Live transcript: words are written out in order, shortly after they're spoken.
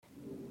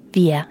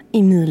Vi er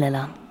i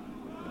middelalderen,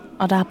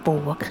 og der er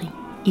borgerkrig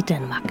i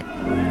Danmark.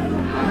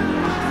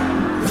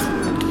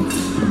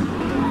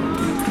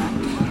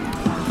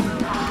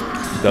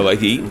 Der var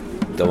ikke én,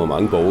 der var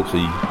mange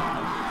borgerkrige.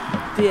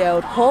 Det er jo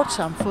et hårdt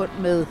samfund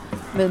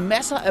med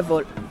masser af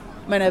vold.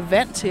 Man er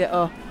vant til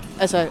at...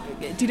 Altså,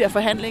 de der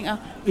forhandlinger,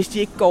 hvis de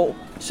ikke går,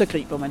 så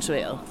griber man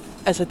sværdet.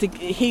 Altså, det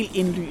er helt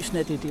indlysende,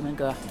 at det er det, man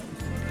gør.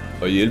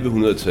 Og i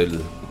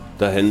 1100-tallet,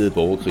 der handlede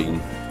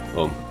borgerkrigen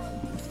om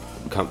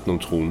kampen om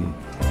tronen.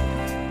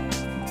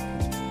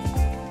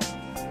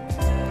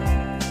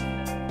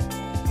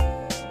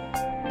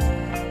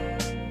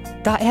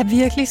 Der er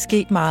virkelig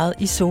sket meget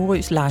i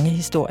Sorøs lange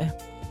historie.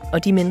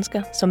 Og de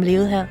mennesker, som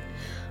levede her,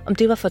 om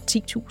det var for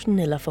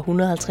 10.000 eller for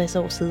 150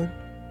 år siden,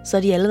 så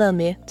har de alle været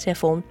med til at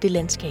forme det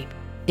landskab.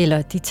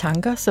 Eller de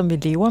tanker, som vi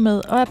lever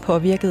med og er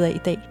påvirket af i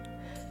dag.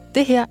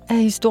 Det her er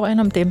historien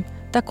om dem,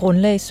 der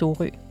grundlagde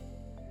Sorø.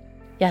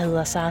 Jeg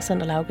hedder Sara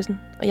Sander Laugesen,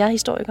 og jeg er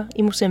historiker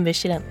i Museum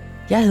Vestjylland.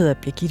 Jeg hedder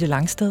Birgitte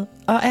Langsted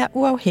og er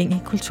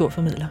uafhængig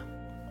kulturformidler.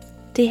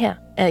 Det her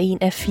er en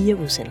af 4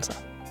 udsendelser,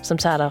 som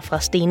tager dig fra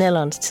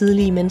stenalderens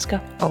tidlige mennesker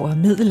over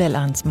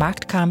middelalderens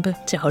magtkampe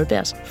til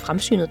Holbergs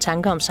fremsynede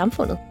tanker om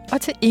samfundet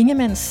og til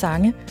Ingemanns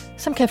sange,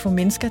 som kan få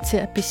mennesker til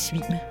at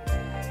besvime.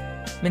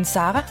 Men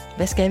Sara,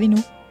 hvad skal vi nu?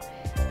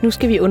 Nu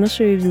skal vi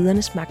undersøge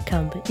vidernes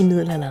magtkampe i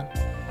middelalderen,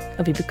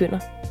 og vi begynder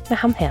med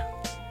ham her.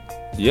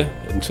 Ja,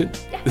 er den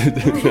tændt?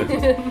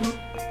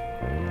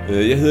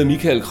 Jeg hedder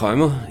Michael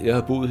Kræmmer. Jeg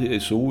har boet her i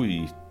Sorø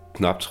i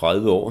knap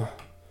 30 år.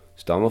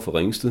 Stammer fra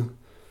Ringsted.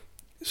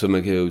 Så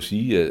man kan jo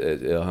sige,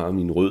 at jeg har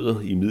mine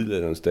rødder i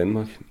middelalderens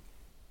Danmark.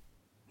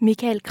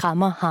 Michael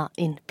Kræmmer har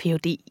en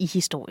Ph.D. i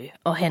historie,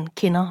 og han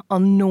kender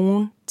om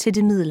nogen til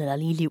det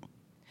middelalderlige liv.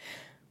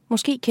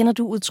 Måske kender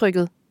du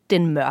udtrykket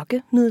den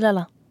mørke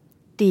middelalder.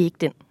 Det er ikke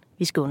den,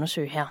 vi skal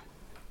undersøge her.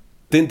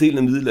 Den del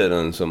af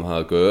middelalderen, som har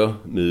at gøre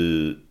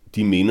med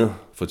de minder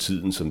for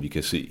tiden, som vi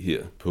kan se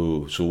her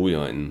på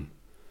Sorøegnen,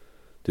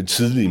 den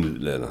tidlige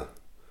middelalder,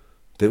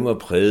 den var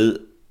præget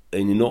af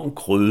en enorm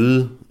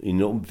grøde, en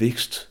enorm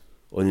vækst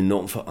og en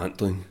enorm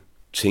forandring.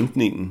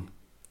 Tænkningen,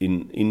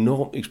 en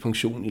enorm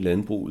ekspansion i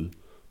landbruget,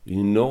 en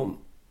enorm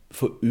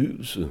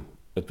forøgelse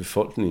af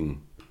befolkningen,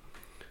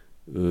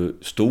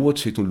 store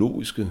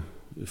teknologiske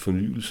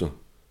fornyelser.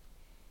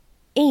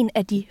 En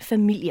af de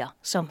familier,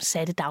 som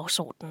satte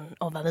dagsordenen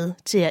og var med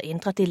til at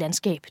ændre det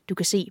landskab, du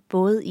kan se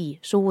både i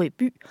Sorø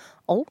by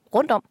og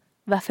rundt om,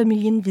 var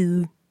familien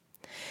Hvide.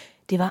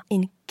 Det var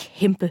en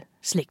kæmpe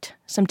slægt,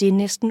 som det er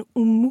næsten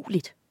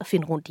umuligt at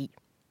finde rundt i.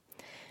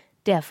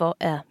 Derfor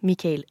er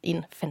Michael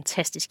en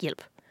fantastisk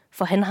hjælp,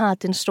 for han har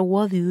den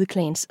store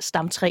Hvide-klans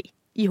stamtræ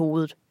i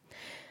hovedet.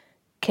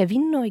 Kan vi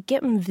nå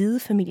igennem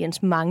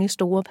Hvide-familiens mange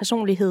store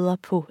personligheder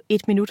på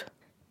 1 minut?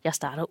 Jeg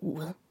starter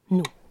uret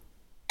nu.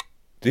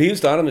 Det hele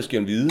starter med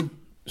Skjern Hvide,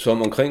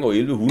 som omkring år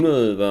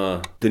 1100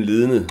 var den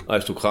ledende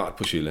aristokrat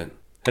på Sjælland.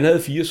 Han havde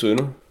 4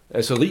 sønner.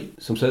 Aseri,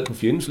 som sad på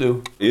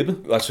Fjendenslev. Ebbe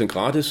var Svend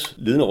Grathes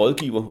ledende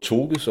rådgiver.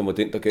 Toge, som var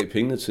den, der gav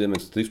pengene til, at man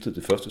stiftede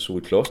det første Sorø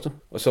kloster.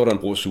 Og så var der en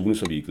bror Sune,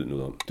 som vi ikke ved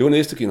noget om. Det var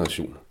næste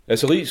generation.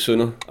 Aseris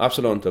sønner,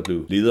 Absalon, der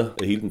blev leder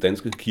af hele den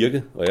danske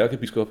kirke og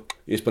ærkebiskop.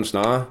 Esbern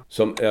Snare,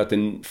 som er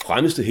den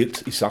fremmeste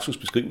helt i Saxos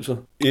beskrivelser.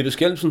 Ebbe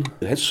Skalmsen,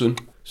 hans søn.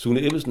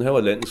 Sune Ebbesen, han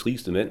var landets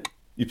rigeste mand.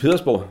 I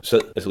Pedersborg sad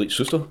Aseris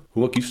søster.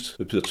 Hun var gift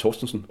med Peter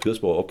Torstensen.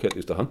 Pedersborg var opkaldt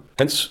efter ham.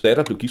 Hans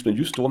datter blev gift med en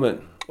jysk stormand,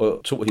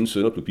 og 2 af hendes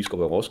sønner blev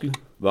biskop af Roskilde,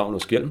 Vagn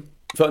og Skjalm.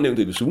 Før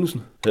nævnte Ebbe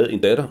Sunesen havde en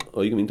datter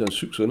og ikke mindre end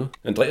 7 sønner.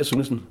 Andreas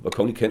Sunesen var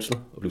kongelig kansler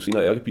og blev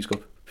senere ærkebiskop.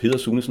 Peder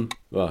Sunesen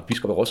var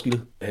biskop af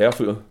Roskilde,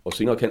 herrefører og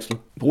senere kansler.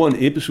 Broren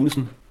Ebbe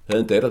Sunesen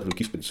havde en datter, der blev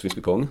gift med den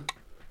svenske konge.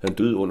 Han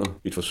døde under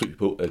et forsøg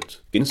på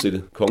at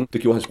gendsætte kongen.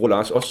 Det gjorde hans bror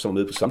Lars også, som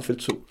var med på samme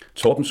felttog.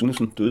 Torben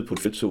Sunesen døde på et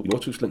felttog i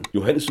Nordtyskland.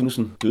 Johannes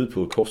Sunesen døde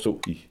på et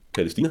korstog i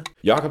Palæstina.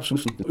 Jakob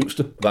Sunesen, den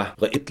yngste, var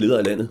reelt leder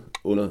af landet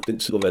under den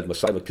tid, hvor Valdemar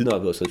Sejr var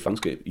kidnappet og sad i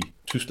fangenskab i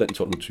Tyskland i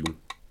 1220.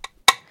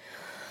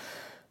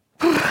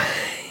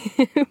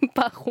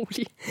 Bare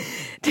rolig.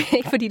 Det er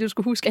ikke fordi, du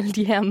skulle huske alle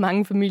de her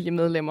mange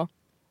familiemedlemmer.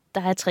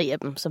 Der er 3 af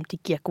dem, som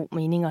det giver god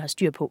mening at have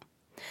styr på.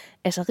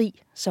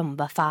 Aseri, som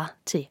var far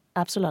til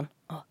Absalon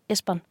og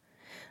Esbern.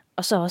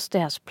 Og så også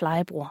deres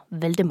plejebror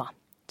Valdemar,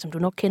 som du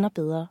nok kender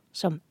bedre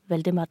som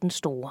Valdemar den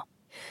Store.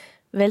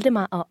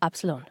 Valdemar og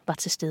Absalon var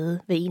til stede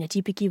ved en af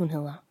de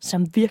begivenheder,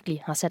 som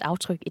virkelig har sat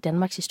aftryk i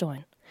Danmarks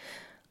historie.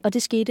 Og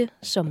det skete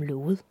som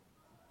lovet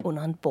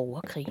under en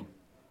borgerkrig.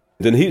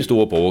 Den helt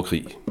store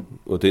borgerkrig,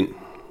 og den,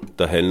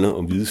 der handler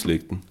om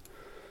Hvideslægten,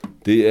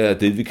 det er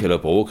det, vi kalder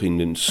borgerkrigen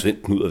mellem Svend,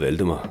 Knud og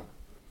Valdemar.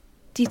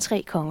 De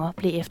 3 konger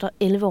blev efter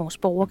 11 års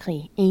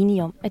borgerkrig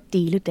enige om at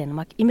dele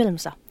Danmark imellem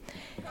sig.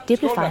 Det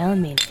blev fejret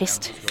med en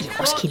fest i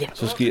Roskilde.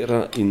 Så sker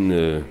der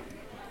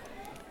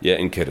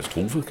en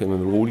katastrofe, kan man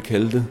vel roligt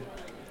kalde det.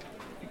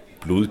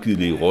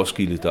 Blodgilde i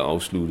Roskilde, der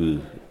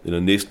afsluttede, eller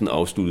næsten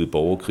afsluttede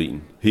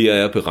borgerkrigen. Her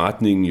er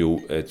beretningen jo,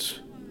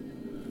 at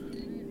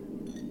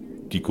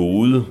de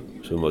gode,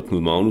 som var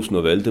Knud Magnussen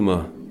og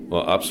Valdemar,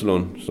 og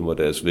Absalon, som var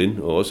deres ven,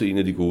 og også en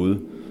af de gode,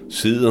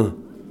 sidder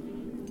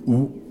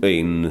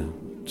uanende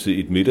til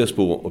et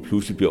middagsbord og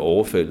pludselig bliver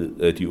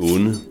overfaldet af de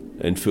onde,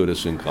 anført af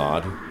Svend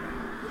Grathe.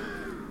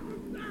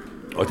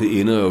 Og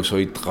det ender jo så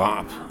i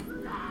drab.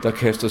 Der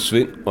kaster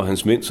Svend og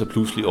hans mænd så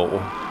pludselig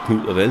over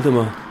Knud og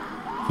Valdemar.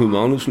 Knud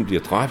Magnussen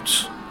bliver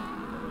dræbt.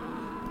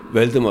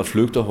 Valdemar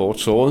flygter hårdt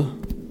såret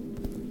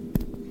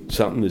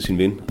sammen med sin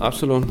ven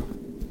Absalon.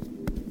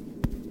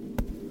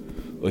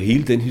 Og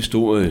hele den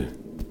historie,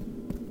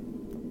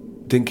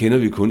 den kender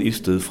vi kun et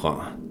sted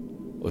fra.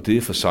 Og det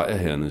er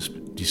fra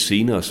de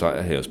senere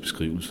sejrherres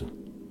beskrivelse.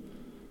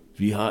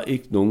 Vi har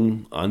ikke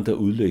nogen andre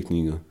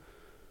udlægninger.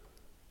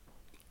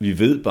 Vi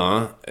ved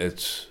bare,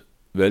 at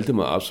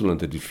Valdemar og Absalon,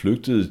 da de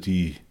flygtede,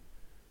 de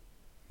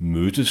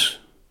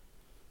mødtes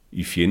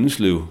i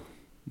Fjendenslev.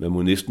 Man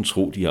må næsten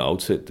tro, de har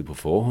aftalt det på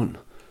forhånd.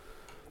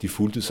 De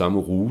fulgte samme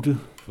rute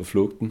for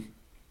flugten.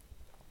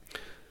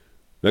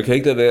 Man kan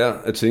ikke lade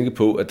være at tænke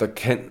på, at der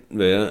kan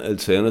være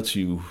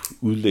alternative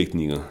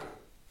udlægninger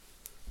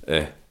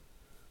af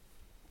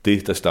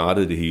det, der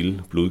startede det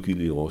hele,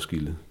 blodgildet i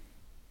Roskilde.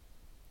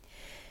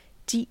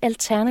 De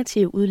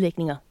alternative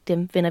udlægninger,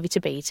 dem vender vi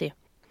tilbage til.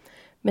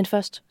 Men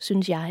først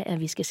synes jeg, at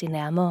vi skal se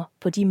nærmere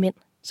på de mænd,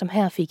 som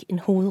her fik en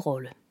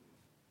hovedrolle.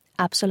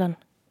 Absalon,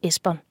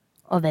 Esbern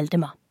og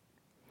Valdemar.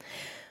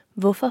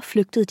 Hvorfor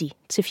flygtede de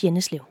til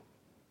Fjendeslev?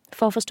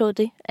 For at forstå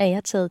det, er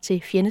jeg taget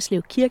til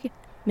Fjendeslev Kirke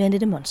med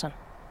Annette Monson.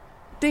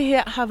 Det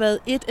her har været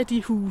et af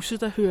de huse,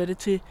 der hørte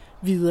til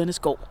Hvidernes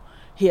Gård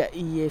her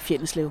i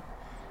Fjendeslev.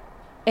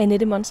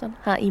 Annette Monson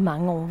har i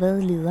mange år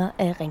været leder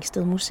af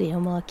Ringsted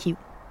Museum og Arkiv.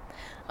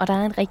 Og der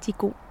er en rigtig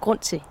god grund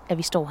til, at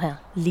vi står her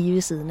lige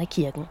ved siden af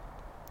kirken.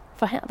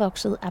 For her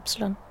voksede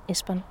Absalon,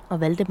 Esbern og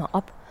Valdemar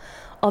op,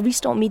 og vi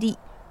står midt i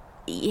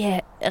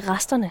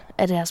resterne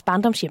af deres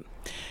barndomshjem.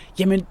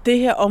 Jamen, det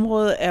her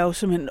område er jo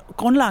simpelthen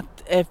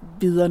grundlagt af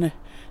Hviderne.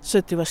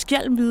 Så det var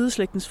Skjalm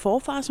Hvideslægtens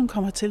forfar, som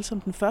kom hertil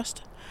som den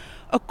første,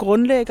 og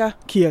grundlægger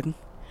kirken.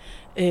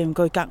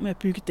 Går i gang med at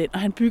bygge den. Og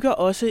han bygger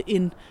også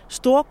en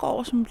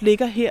storgård, som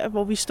ligger her,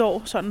 hvor vi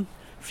står sådan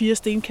 4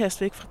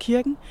 stenkast væk fra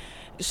kirken.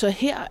 Så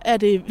her er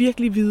det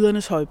virkelig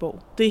Hvidernes højborg.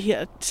 Det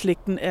her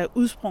slægten er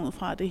udsprunget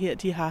fra, det her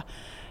de har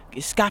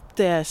skabt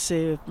deres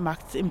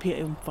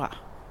magtimperium fra.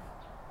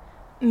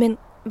 Men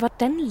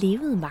hvordan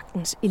levede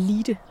magtens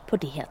elite på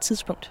det her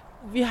tidspunkt?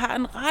 Vi har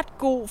en ret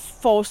god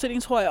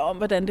forestilling, tror jeg, om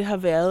hvordan det har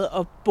været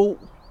at bo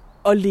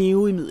og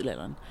leve i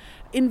middelalderen.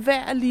 En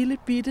hver lille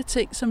bitte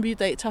ting, som vi i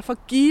dag tager for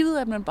givet,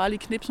 at man bare lige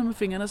knipser med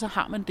fingrene, så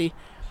har man det.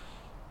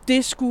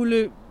 Det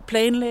skulle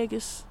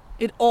planlægges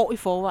et år i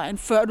forvejen,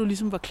 før du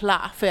ligesom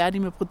var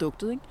færdig med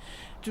produktet. Ikke?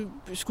 Du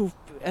skulle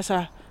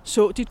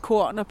så dit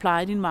korn og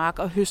pleje din mark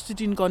og høste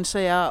dine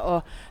grøntsager,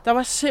 og der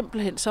var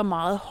simpelthen så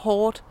meget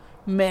hårdt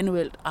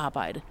manuelt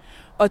arbejde.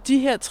 Og de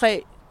her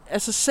 3,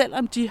 altså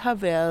selvom de har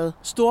været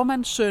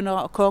stormandssønner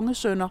og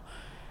kongesønner,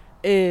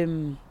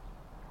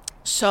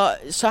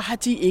 så har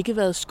de ikke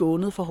været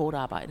skånet for hårdt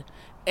arbejde.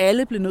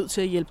 Alle blev nødt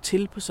til at hjælpe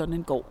til på sådan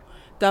en gård.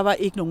 Der var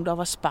ikke nogen, der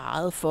var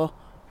sparet for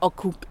at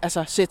kunne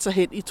sætte sig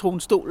hen i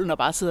tronstolen og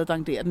bare sidde og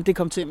dangdere den. Det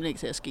kom simpelthen ikke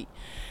til at ske.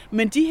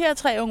 Men de her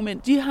 3 unge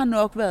mænd, de har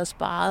nok været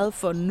sparet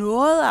for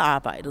noget af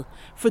arbejdet,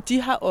 for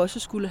de har også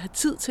skulle have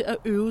tid til at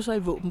øve sig i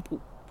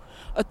våbenbrug.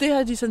 Og det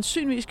har de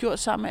sandsynligvis gjort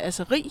sammen med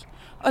Aseri,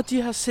 og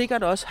de har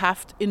sikkert også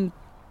haft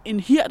en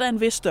hird af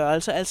en vis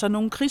størrelse, altså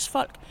nogle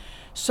krigsfolk,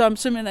 som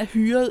simpelthen er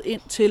hyret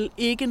ind til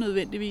ikke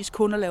nødvendigvis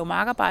kun at lave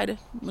markarbejde,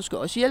 måske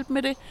også hjælpe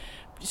med det,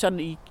 sådan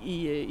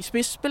i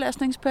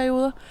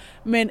spidsbelastningsperioder,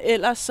 men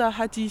ellers så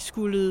har de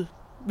skulle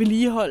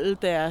vedligeholde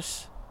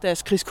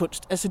deres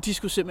krigskunst. Altså de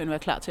skulle simpelthen være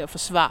klar til at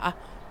forsvare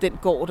den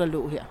gård, der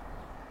lå her.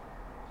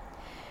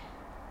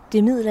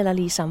 Det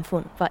middelalderlige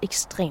samfund var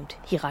ekstremt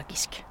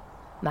hierarkisk.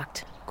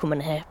 Magt kunne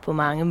man have på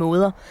mange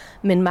måder,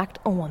 men magt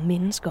over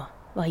mennesker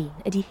var en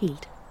af de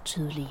helt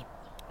tydelige.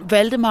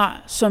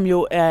 Valdemar, som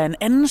jo er en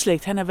anden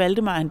slægt, han er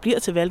Valdemar, han bliver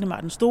til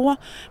Valdemar den Store,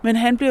 men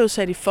han blev jo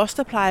sat i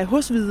fosterpleje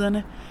hos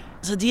Hviderne.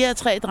 Så de her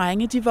 3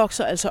 drenge, de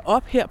vokser altså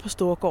op her på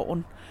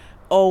Storgården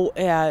og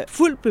er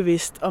fuldt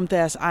bevidst om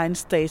deres egen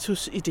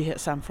status i det her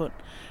samfund,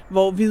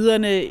 hvor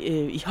Hviderne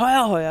i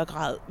højere og højere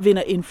grad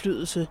vinder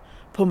indflydelse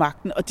på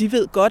magten, og de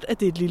ved godt, at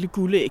det er et lille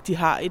guldæg, de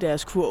har i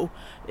deres kurv,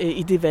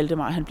 i det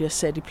Valdemar, han bliver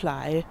sat i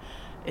pleje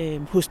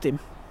hos dem.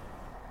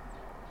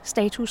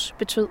 Status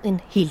betød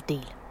en hel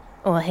del,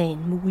 og at have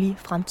en mulig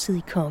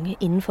fremtidig konge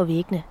inden for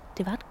væggene,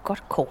 det var et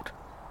godt kort.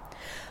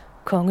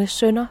 Konges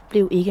sønner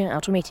blev ikke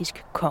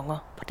automatisk konger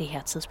på det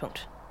her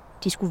tidspunkt.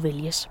 De skulle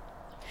vælges.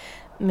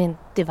 Men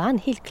det var en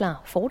helt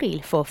klar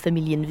fordel for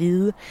familien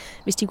Hvide,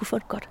 hvis de kunne få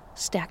et godt,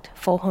 stærkt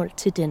forhold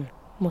til den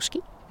måske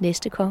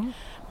næste konge.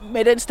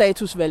 Med den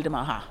status,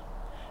 Valdemar har,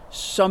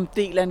 som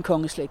del af en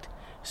kongeslægt,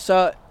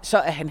 så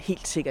er han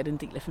helt sikkert en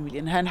del af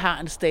familien. Han har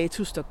en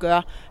status, der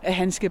gør, at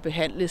han skal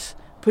behandles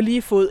på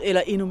lige fod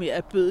eller endnu mere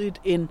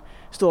erbødigt end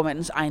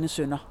stormandens egne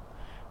sønner.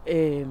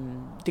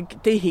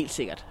 Det er helt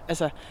sikkert.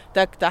 Altså,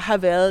 der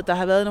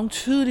har været nogle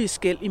tydelige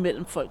skel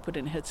imellem folk på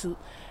den her tid.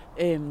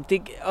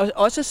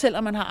 Også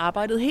selvom man har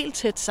arbejdet helt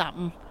tæt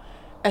sammen,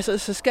 altså,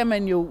 så skal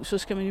man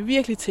jo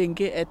virkelig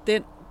tænke, at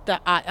den, der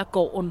ejer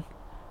gården,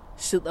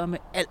 sidder med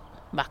al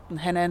magten.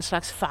 Han er en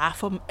slags far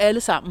for dem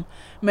alle sammen,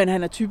 men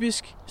han er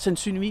typisk,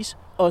 sandsynligvis,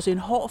 også en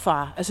hård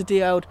far. Altså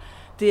det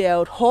er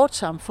jo et hårdt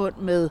samfund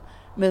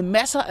med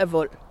masser af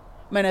vold.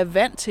 Man er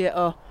vant til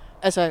at,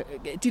 altså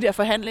de der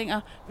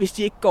forhandlinger, hvis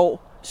de ikke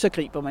går, så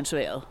griber man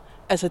sværdet.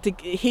 Altså det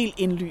er helt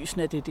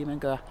indlysende, at det er det, man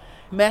gør.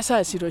 Masser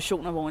af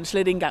situationer, hvor man slet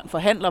ikke engang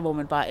forhandler, hvor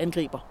man bare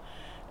angriber.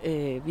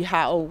 Vi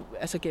har jo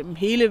altså gennem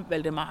hele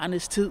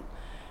Valdemarernes tid,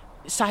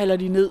 sejler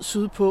de ned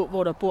sydpå,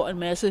 hvor der bor en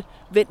masse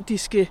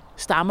vendiske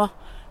stammer,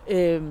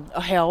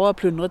 og herover og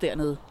plyndrer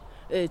dernede.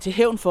 Til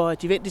hævn for,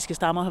 at de vendiske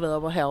stammer har været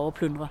op og herover og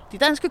plyndrer de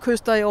danske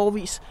kyster i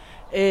årevis.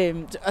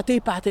 Og det er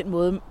bare den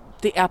måde,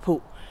 det er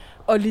på.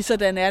 Og lige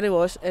sådan er det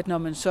jo også, at når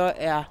man så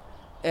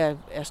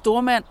er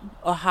stormand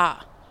og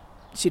har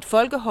sit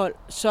folkehold,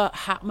 så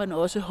har man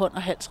også hånd-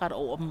 og halsret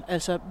over dem.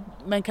 Altså,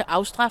 man kan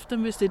afstraffe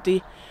dem, hvis det er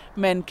det.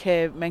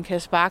 Man kan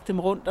sparke dem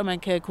rundt, og man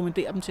kan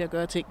kommandere dem til at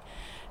gøre ting.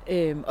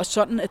 Og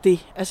sådan er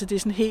det. Altså, det er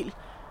sådan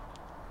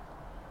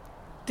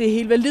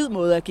helt valid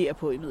måde at agere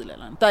på i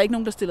middelalderen. Der er ikke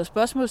nogen, der stiller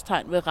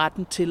spørgsmålstegn ved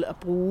retten til at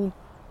bruge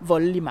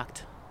voldelig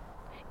magt.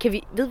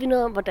 Ved vi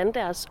noget om, hvordan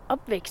deres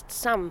opvækst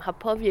sammen har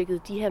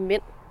påvirket de her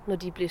mænd, når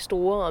de blev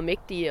store og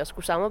mægtige og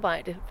skulle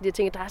samarbejde? Fordi jeg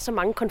tænker, der er så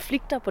mange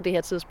konflikter på det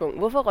her tidspunkt.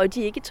 Hvorfor røg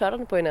de ikke i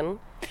totterne på hinanden?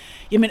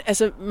 Jamen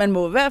altså, man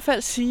må i hvert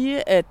fald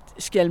sige, at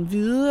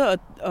Skjalmvide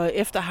og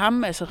efter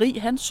ham, altså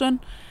Rig, hans søn,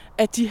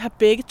 at de har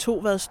begge to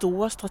været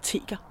store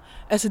strateger.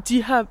 Altså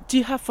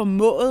de har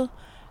formået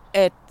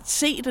at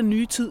se den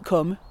nye tid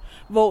komme,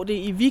 hvor det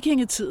i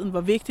vikingetiden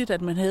var vigtigt,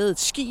 at man havde et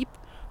skib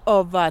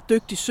og var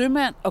dygtig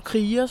sømand og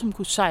kriger, som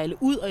kunne sejle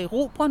ud og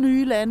erobre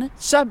nye lande.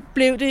 Så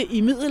blev det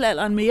i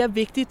middelalderen mere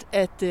vigtigt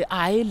at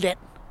eje land.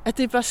 At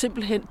det var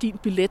simpelthen din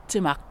billet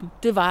til magten.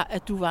 Det var,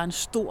 at du var en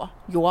stor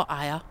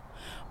jordejer.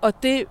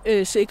 Og det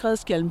sikrede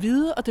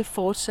Skjalmvide, og det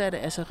fortsatte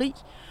altså Rig.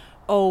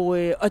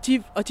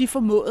 Og de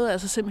formåede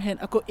altså simpelthen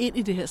at gå ind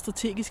i det her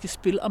strategiske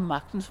spil om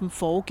magten, som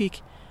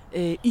foregik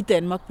i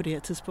Danmark på det her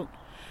tidspunkt.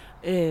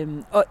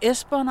 Og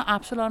Esbern og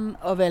Absalon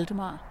og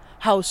Valdemar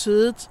har jo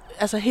siddet,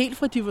 altså helt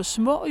fra de var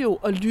små jo,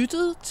 og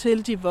lyttet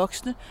til de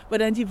voksne,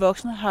 hvordan de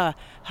voksne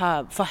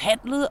har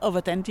forhandlet, og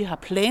hvordan de har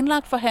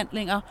planlagt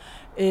forhandlinger.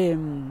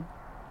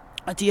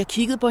 Og de har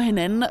kigget på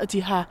hinanden, og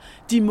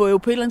de må jo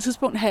på et eller andet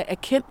tidspunkt have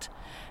erkendt,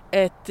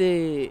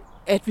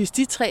 at hvis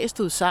de tre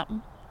stod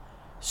sammen,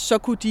 så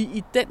kunne de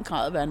i den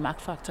grad være en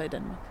magtfaktor i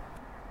Danmark.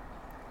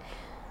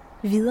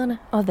 Viderne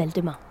og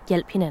Valdemar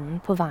hjalp hinanden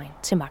på vejen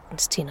til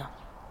magtens tinder.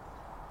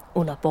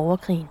 Under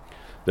borgerkrigen.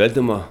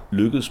 Valdemar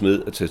lykkedes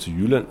med at tage til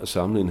Jylland og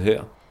samle en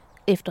hær.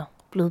 Efter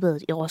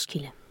blodbadet i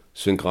Roskilde.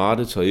 Svend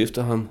Grathe tager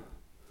efter ham,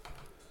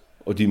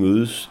 og de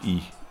mødes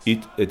i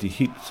et af de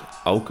helt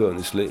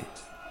afgørende slag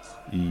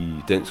i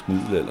dansk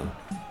middelalder.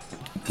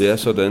 Det er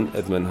sådan,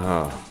 at man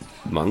har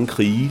mange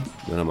krige,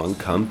 man har mange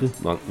kampe,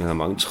 man har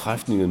mange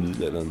træfninger i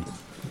middelalderen.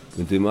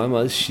 Men det er meget,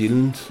 meget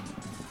sjældent,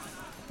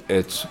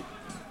 at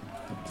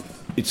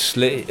et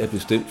slag er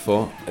bestemt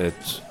for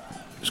at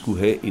skulle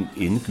have en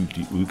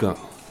endegyldig udgang.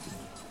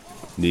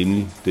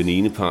 Nemlig den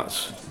ene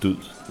parts død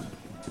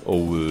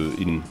og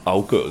en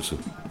afgørelse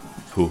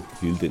på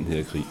hele den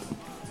her krig.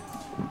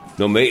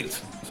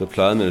 Normalt så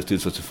plejede man at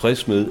stille sig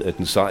tilfreds med, at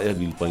en sejr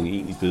ville bringe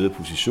en i bedre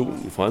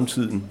position i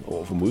fremtiden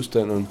over for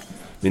modstanderen.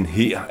 Men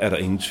her er der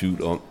ingen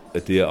tvivl om,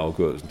 at det er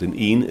afgørelsen. Den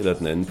ene eller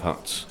den anden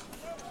part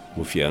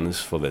må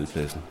fjernes fra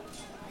valgpladsen.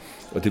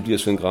 Og det bliver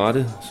Svend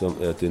Grathe, som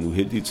er den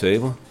uheldige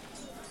taber.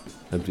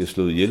 Han bliver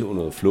slået ihjel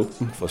under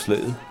flugten fra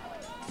slaget.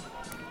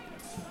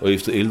 Og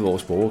efter 11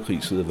 års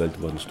borgerkrig sidder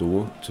Valdemar den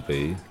Store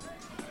tilbage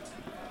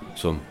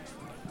som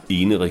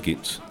ene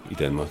regent i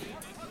Danmark.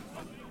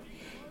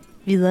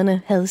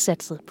 Viderne havde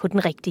satset på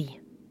den rigtige,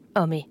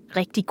 og med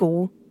rigtig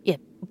gode,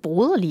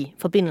 broderlige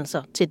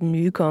forbindelser til den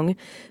nye konge,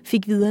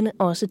 fik viderne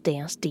også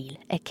deres del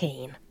af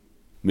kagen.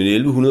 Men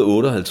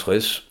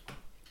 1158,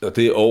 og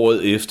det er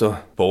året efter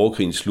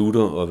borgerkrigen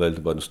slutter, og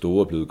Valdemar den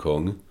Store er blevet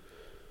konge,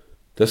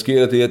 der sker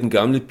der det, at den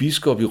gamle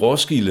biskop i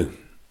Roskilde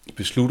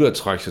beslutter at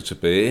trække sig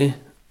tilbage.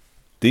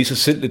 Det er i sig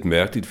selv lidt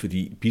mærkeligt,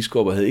 fordi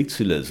biskopper havde ikke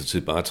tilladelse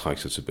til bare at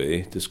trække sig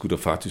tilbage. Det skulle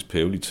der faktisk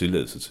pavelig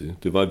tilladelse til.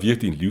 Det var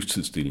virkelig en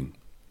livstidsstilling.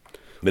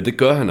 Men det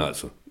gør han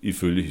altså,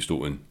 ifølge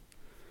historien.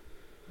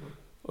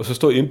 Og så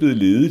står embedet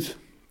ledigt.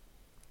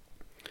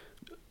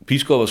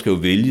 Biskopper skal jo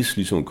vælges,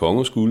 ligesom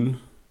konger skulle.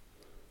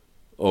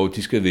 Og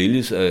de skal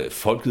vælges af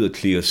folket af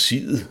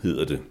kleresiet,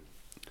 hedder det.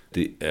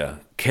 Det er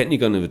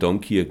kannikerne ved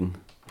domkirken,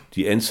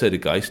 de ansatte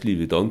gejstlige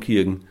ved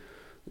domkirken,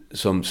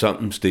 som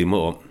sammen stemmer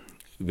om,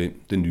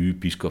 hvem den nye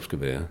biskop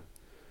skal være.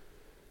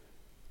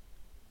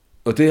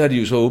 Og det har de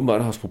jo så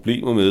åbenbart haft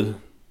problemer med,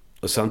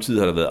 og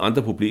samtidig har der været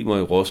andre problemer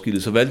i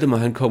Roskilde. Så Valdemar,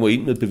 han kommer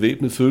ind med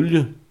bevæbnet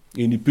følge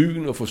ind i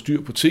byen og får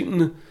styr på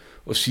tingene,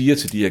 og siger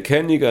til de her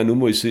kannikere, nu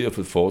må I se at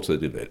få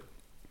foretaget det valg.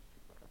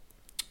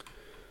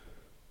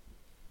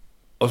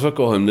 Og så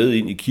går han med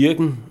ind i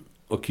kirken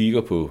og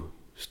kigger på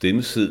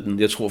stemmesedlen.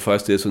 Jeg tror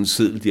faktisk, det er sådan en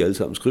seddel, de alle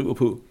sammen skriver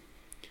på.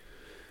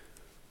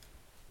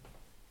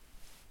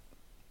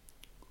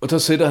 Og der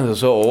sætter han sig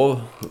så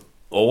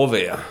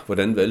overvære,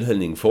 hvordan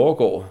valghandlingen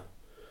foregår.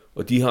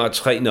 Og de har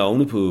 3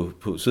 navne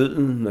på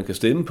sedlen, man kan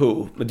stemme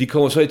på. Men de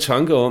kommer så i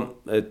tanke om,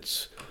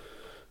 at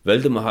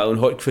Valdemar har jo en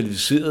højt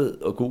kvalificeret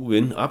og god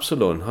ven,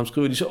 Absalon. Ham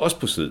skriver de så også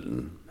på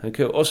sedlen. Han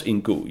kan jo også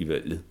indgå i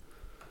valget.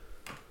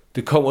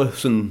 Det kommer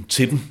sådan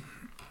til dem.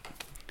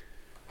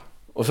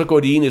 Og så går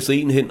de en efter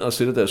en hen og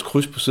sætter deres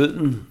kryds på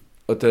sedlen.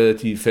 Og da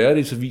de er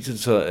færdige, så viser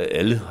det sig, at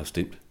alle har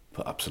stemt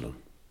på Absalon.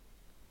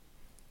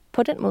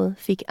 På den måde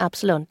fik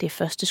Absalon det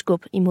første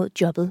skub imod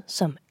jobbet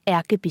som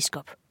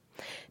ærkebiskop.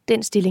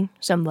 Den stilling,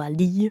 som var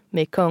lige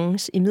med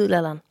kongens i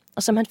middelalderen,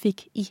 og som han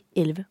fik i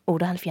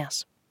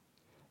 1178.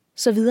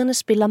 Så viderne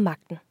spiller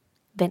magten,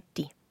 vandt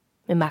de.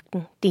 Med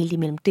magten delt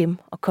imellem dem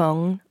og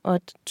kongen, og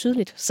et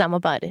tydeligt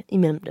samarbejde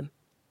imellem dem.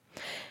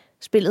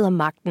 Spillet om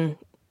magten,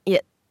 ja,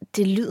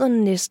 det lyder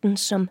næsten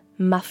som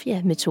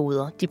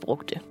mafia-metoder, de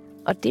brugte.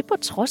 Og det på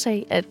trods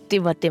af, at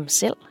det var dem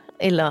selv,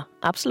 eller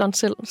Absalon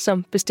selv,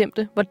 som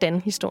bestemte,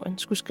 hvordan historien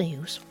skulle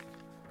skrives.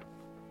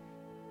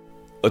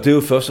 Og det er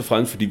jo først og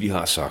fremmest, fordi vi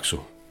har Saxo.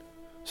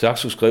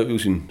 Saxo skrev jo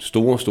sin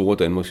store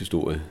Danmarks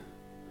historie.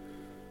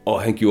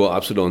 Og han gjorde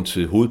Absalon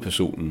til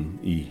hovedpersonen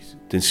i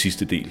den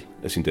sidste del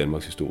af sin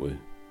Danmarks historie.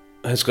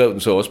 Han skrev den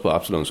så også på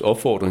Absalons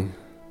opfordring,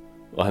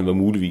 og han var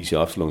muligvis i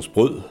Absalons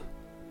brød.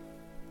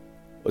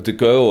 Og det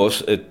gør jo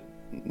også, at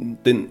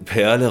den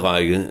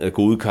perlerække af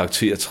gode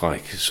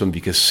karaktertræk, som vi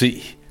kan se,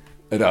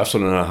 at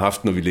Absalon har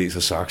haft, når vi læser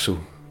Saxo,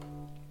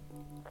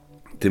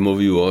 det må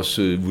vi jo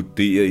også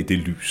vurdere i det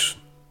lys.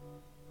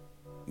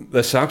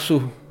 Hvad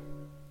Saxo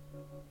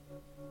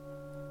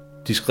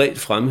diskret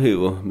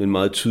fremhæver, men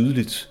meget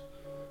tydeligt,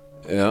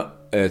 er,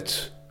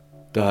 at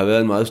der har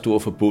været en meget stor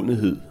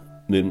forbundethed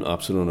mellem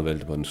Absalon og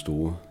Valdemar den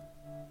Store,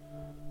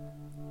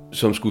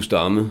 som skulle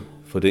stamme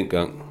fra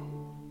dengang,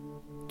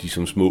 de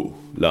som små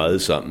legede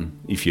sammen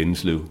i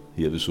Fjendenslev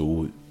her ved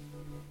Sorø.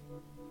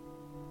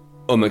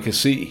 Og man kan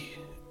se,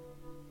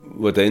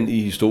 hvordan i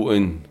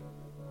historien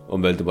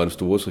om Valdemar den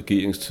Stores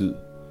regeringstid,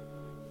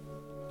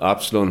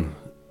 Absalon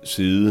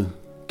sidde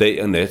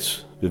dag og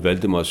nat ved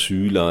Valdemars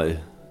sygeleje,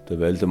 da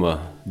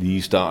Valdemar lige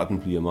i starten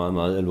bliver meget,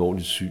 meget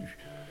alvorligt syg.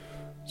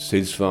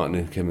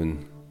 Tilsvarende kan man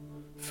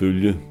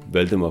følge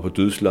Valdemar på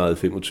dødslejet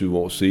 25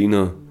 år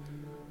senere,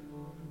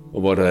 og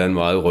hvor der er en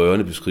meget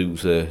rørende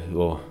beskrivelse af,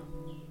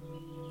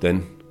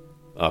 hvordan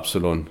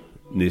Absalon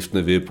næsten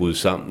er ved at bryde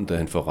sammen, da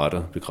han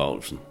forretter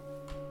begravelsen.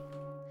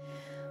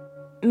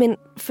 Men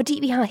fordi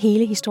vi har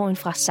hele historien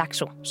fra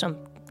Saxo, som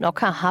nok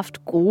har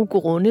haft gode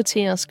grunde til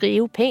at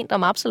skrive pænt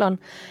om Absalon,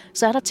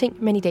 så er der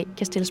ting, man i dag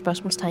kan stille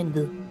spørgsmålstegn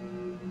ved.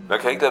 Man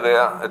kan ikke lade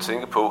være at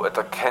tænke på, at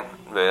der kan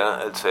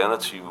være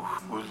alternative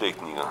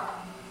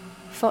udlægninger.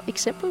 For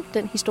eksempel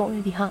den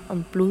historie, vi har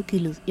om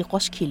blodgildet i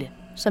Roskilde,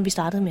 som vi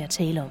startede med at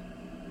tale om.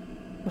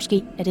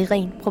 Måske er det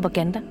ren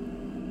propaganda.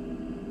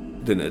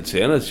 Den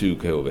alternative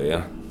kan jo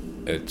være,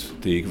 at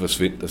det ikke var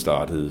Svend, der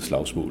startede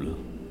slagsmålet.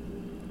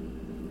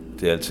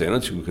 Det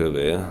alternative kan jo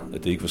være,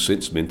 at det ikke var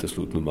Svends mænd, der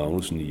slog Knud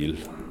Magnussen ihjel,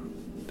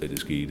 da det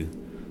skete.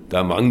 Der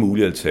er mange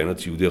mulige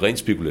alternativer. Det er ren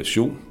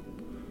spekulation,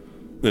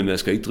 men man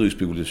skal ikke drive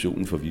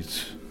spekulationen for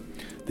vidt.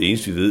 Det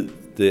eneste, vi ved,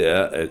 det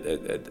er,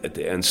 at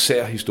det er en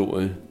sær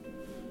historie,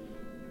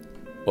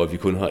 og at vi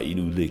kun har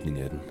én udlægning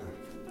af den.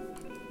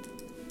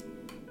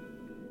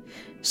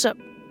 Så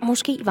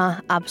måske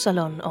var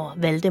Absalon og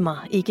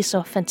Valdemar ikke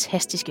så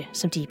fantastiske,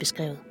 som de er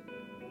beskrevet.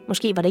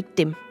 Måske var det ikke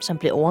dem, som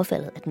blev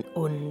overfaldet af den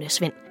onde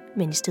Svend,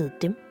 men i stedet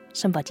dem,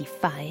 som var de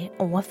feje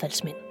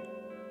overfaldsmænd.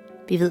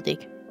 Vi ved det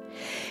ikke.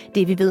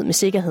 Det vi ved med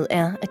sikkerhed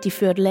er, at de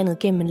førte landet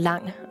gennem en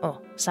lang og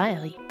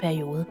sejrrig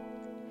periode.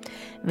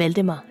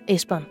 Valdemar,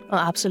 Esbern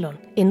og Absalon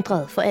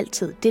ændrede for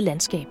altid det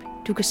landskab,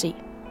 du kan se,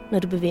 når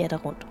du bevæger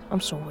dig rundt om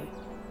Sorø.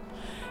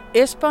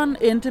 Esbern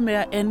endte med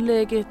at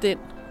anlægge den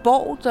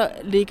borg, der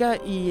ligger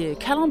i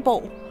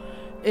Kalundborg.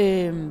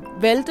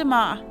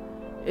 Valdemar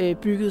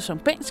byggede som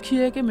Bens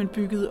Kirke, men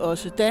byggede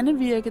også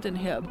Dannevirke, den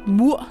her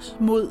mur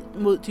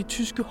mod de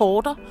tyske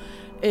horder.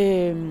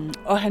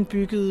 Og han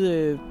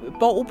byggede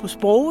borg på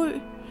Sprogø.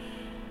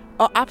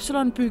 Og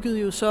Absalon byggede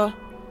jo så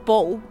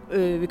borg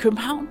ved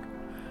København.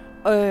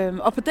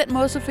 Og på den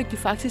måde så fik de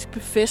faktisk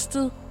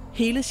befæstet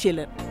hele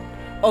Sjælland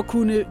og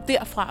kunne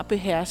derfra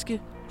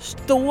beherske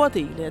store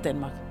dele af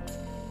Danmark.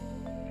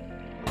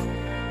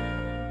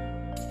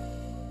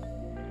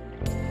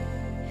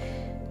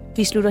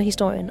 Vi slutter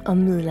historien om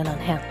middelalderen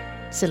her,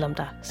 selvom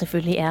der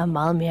selvfølgelig er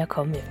meget mere at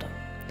komme efter.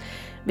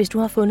 Hvis du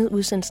har fundet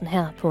udsendelsen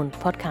her på en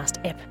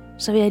podcast-app,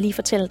 så vil jeg lige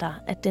fortælle dig,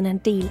 at den er en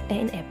del af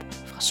en app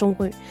fra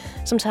Sorø,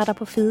 som tager dig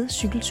på fede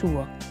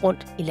cykelture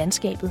rundt i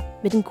landskabet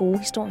med den gode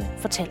historie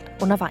fortalt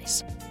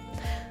undervejs.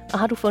 Og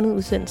har du fundet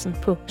udsendelsen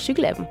på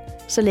cykelappen,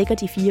 så lægger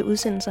de 4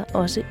 udsendelser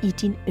også i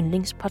din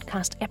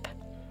yndlingspodcast-app.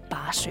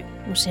 Bare søg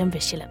Museum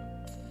Vestjylland.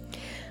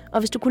 Og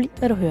hvis du kunne lide,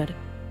 hvad du hørte,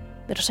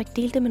 vil du så ikke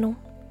dele det med nogen?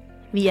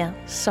 Vi er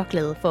så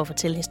glade for at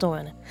fortælle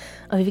historierne,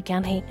 og vi vil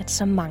gerne have, at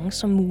så mange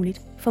som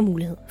muligt får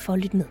mulighed for at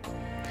lytte med.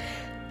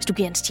 Hvis du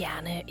giver en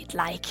stjerne, et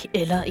like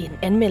eller en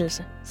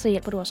anmeldelse, så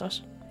hjælper du os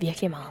også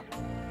virkelig meget.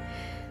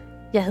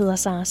 Jeg hedder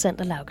Sara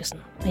Sander Laugesen,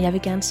 og jeg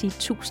vil gerne sige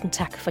tusind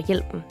tak for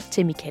hjælpen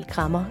til Michael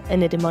Krammer,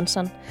 Annette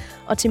Monson,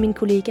 og til min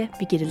kollega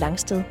Birgitte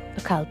Langsted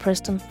og Carl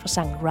Preston for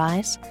sangen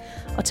Rise,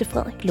 og til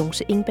Frederik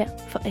Lose Ingberg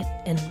for et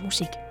andet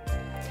musik.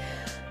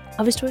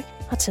 Og hvis du ikke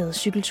har taget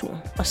cykelturen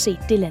og set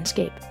det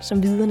landskab,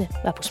 som viderne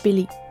var på spil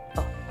i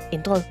og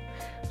ændret,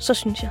 så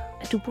synes jeg,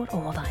 at du burde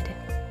overveje det.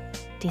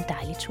 Det er en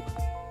dejlig tur.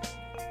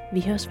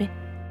 Vi høres ved.